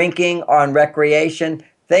on drinking or on recreation,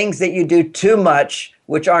 things that you do too much,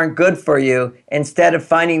 which aren't good for you, instead of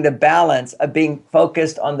finding the balance of being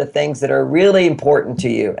focused on the things that are really important to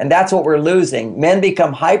you. And that's what we're losing. Men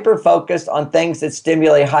become hyper-focused on things that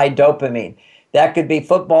stimulate high dopamine. That could be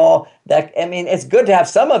football. It's good to have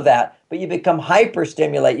some of that, but you become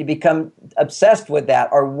hyper-stimulate. You become obsessed with that.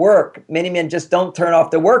 Or work. Many men just don't turn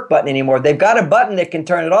off the work button anymore. They've got a button that can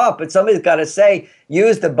turn it off, but somebody's got to say,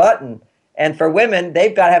 use the button. And for women,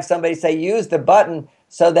 they've got to have somebody say, use the button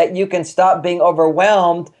so that you can stop being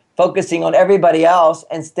overwhelmed, focusing on everybody else,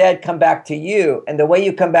 instead come back to you. And the way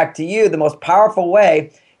you come back to you, the most powerful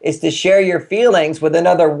way, is to share your feelings with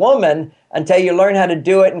another woman until you learn how to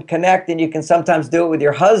do it and connect, and you can sometimes do it with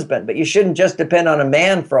your husband. But you shouldn't just depend on a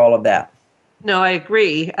man for all of that. No, I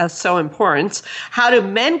agree. That's so important. How do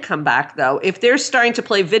men come back, though? If they're starting to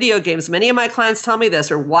play video games, many of my clients tell me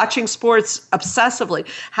this, or watching sports obsessively,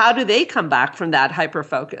 how do they come back from that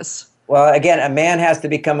hyper-focus? Well, again, a man has to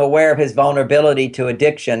become aware of his vulnerability to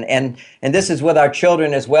addiction. And this is with our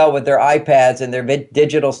children as well, with their iPads and their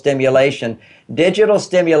digital stimulation. Digital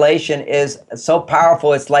stimulation is so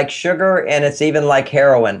powerful. It's like sugar, and it's even like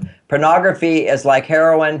heroin. Pornography is like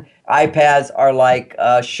heroin. iPads are like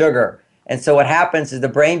sugar. And so what happens is the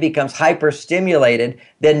brain becomes hyper-stimulated.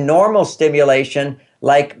 Then normal stimulation,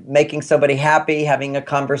 like making somebody happy, having a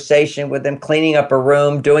conversation with them, cleaning up a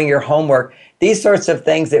room, doing your homework, these sorts of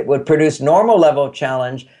things that would produce normal level of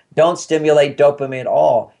challenge don't stimulate dopamine at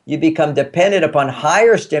all. You become dependent upon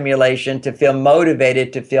higher stimulation to feel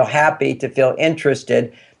motivated, to feel happy, to feel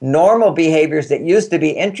interested. Normal behaviors that used to be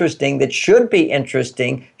interesting, that should be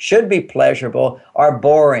interesting, should be pleasurable, are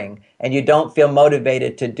boring, and you don't feel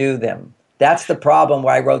motivated to do them. That's the problem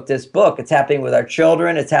why I wrote this book. It's happening with our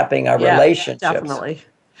children. It's happening in our relationships. Definitely.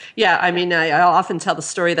 Yeah, I mean, I often tell the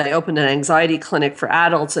story that I opened an anxiety clinic for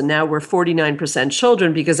adults, and now we're 49%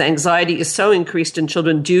 children because anxiety is so increased in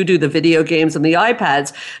children due to the video games and the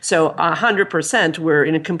iPads. So 100%, we're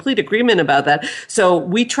in a complete agreement about that. So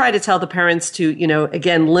we try to tell the parents to,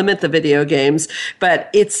 again, limit the video games. But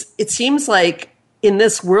it seems like in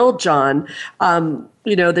this world, John,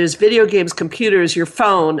 there's video games, computers, your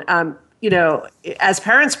phone. As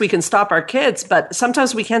parents, we can stop our kids, but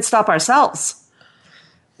sometimes we can't stop ourselves.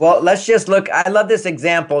 Well, let's just look. I love this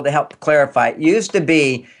example to help clarify. It used to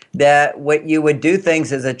be that what you would do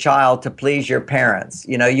things as a child to please your parents.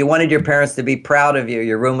 You wanted your parents to be proud of you.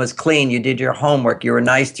 Your room was clean. You did your homework. You were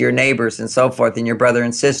nice to your neighbors and so forth, and your brother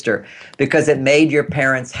and sister, because it made your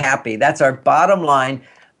parents happy. That's our bottom line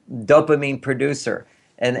dopamine producer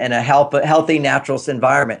in a healthy, natural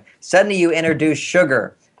environment. Suddenly you introduce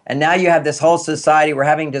sugar, and now you have this whole society. We're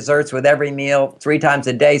having desserts with every meal 3 times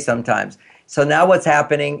a day sometimes. So now what's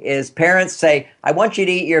happening is parents say, I want you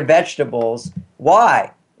to eat your vegetables.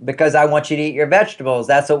 Why? Because I want you to eat your vegetables.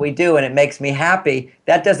 That's what we do, and it makes me happy.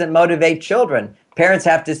 That doesn't motivate children. Parents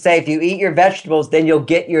have to say, if you eat your vegetables, then you'll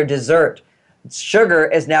get your dessert. Sugar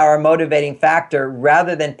is now our motivating factor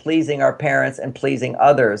rather than pleasing our parents and pleasing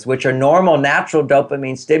others, which are normal, natural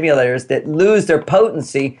dopamine stimulators that lose their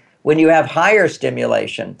potency when you have higher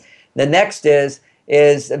stimulation. The next is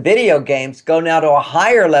video games go now to a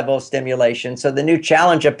higher level of stimulation. So the new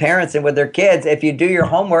challenge of parents and with their kids, if you do your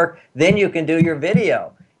homework, then you can do your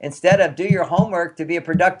video. Instead of do your homework to be a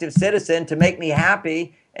productive citizen, to make me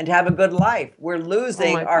happy and to have a good life. We're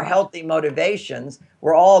losing our healthy motivations.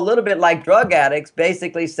 We're all a little bit like drug addicts,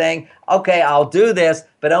 basically saying, okay, I'll do this,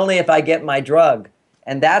 but only if I get my drug.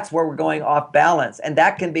 And that's where we're going off balance. And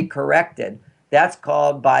that can be corrected. That's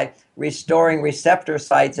called by restoring receptor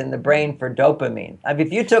sites in the brain for dopamine.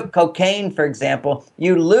 If you took cocaine, for example,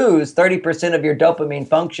 you lose 30% of your dopamine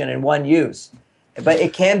function in one use. But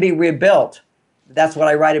it can be rebuilt. That's what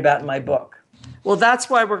I write about in my book. Well, that's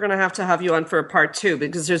why we're going to have you on for a part 2,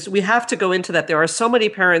 because we have to go into that. There are so many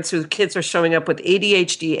parents whose kids are showing up with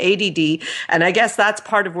ADHD, ADD, and I guess that's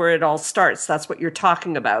part of where it all starts. That's what you're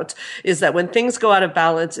talking about, is that when things go out of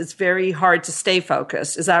balance, it's very hard to stay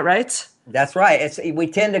focused. Is that right? That's right. We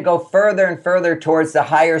tend to go further and further towards the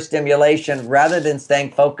higher stimulation rather than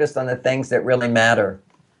staying focused on the things that really matter.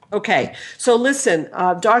 Okay. So listen,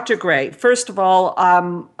 Dr. Gray, first of all,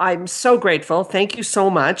 I'm so grateful. Thank you so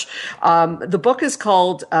much. The book is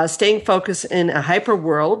called Staying Focused in a Hyper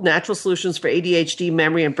World, Natural Solutions for ADHD,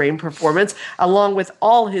 Memory, and Brain Performance, along with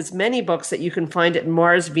all his many books that you can find at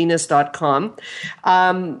marsvenus.com.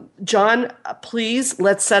 John, please,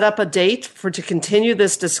 let's set up a date to continue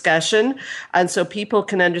this discussion. And so people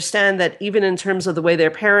can understand that even in terms of the way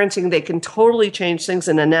they're parenting, they can totally change things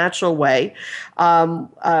in a natural way.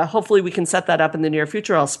 Hopefully we can set that up in the near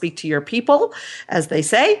future. I'll speak to your people, as they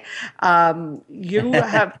say.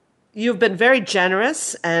 You've been very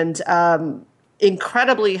generous and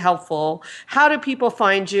incredibly helpful. How do people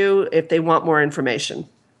find you if they want more information?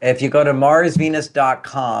 If you go to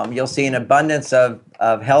marsvenus.com, you'll see an abundance of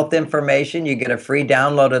health information. You get a free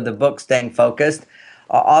download of the book, Staying Focused.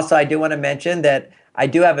 Also, I do want to mention that I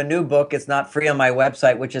do have a new book. It's not free on my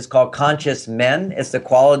website, which is called Conscious Men. It's the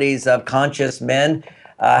qualities of conscious men.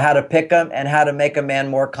 How to pick them and how to make a man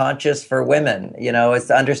more conscious for women.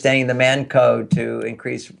 It's understanding the man code to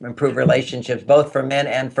improve relationships, both for men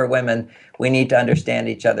and for women. We need to understand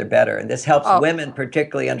each other better. And this helps women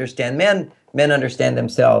particularly understand men. Men understand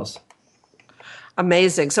themselves.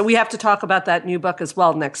 Amazing. So we have to talk about that new book as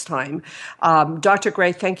well next time. Dr.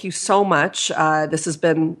 Gray, thank you so much. This has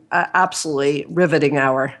been an absolutely riveting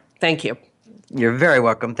hour. Thank you. You're very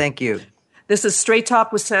welcome. Thank you. This is Straight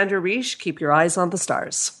Talk with Sandra Reich. Keep your eyes on the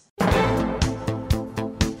stars.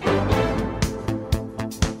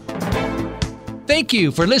 Thank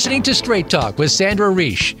you for listening to Straight Talk with Sandra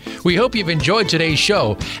Reich. We hope you've enjoyed today's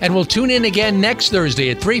show, and we'll tune in again next Thursday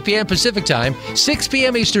at 3 p.m. Pacific Time, 6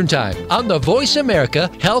 p.m. Eastern Time on the Voice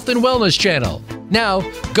America Health and Wellness Channel. Now,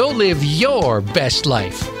 go live your best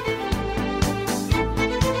life.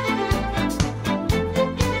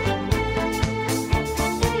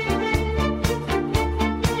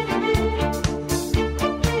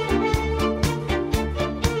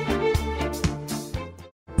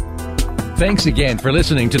 Thanks again for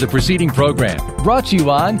listening to the preceding program, brought to you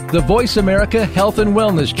on the Voice America Health and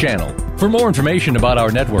Wellness Channel. For more information about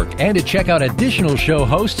our network and to check out additional show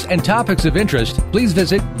hosts and topics of interest, please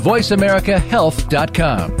visit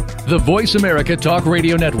voiceamericahealth.com. The Voice America Talk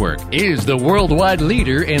Radio Network is the worldwide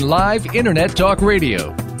leader in live Internet talk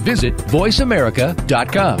radio. Visit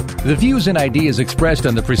voiceamerica.com. The views and ideas expressed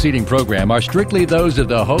on the preceding program are strictly those of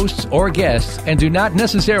the hosts or guests and do not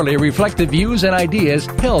necessarily reflect the views and ideas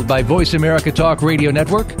held by Voice America Talk Radio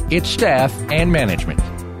Network, its staff, and management.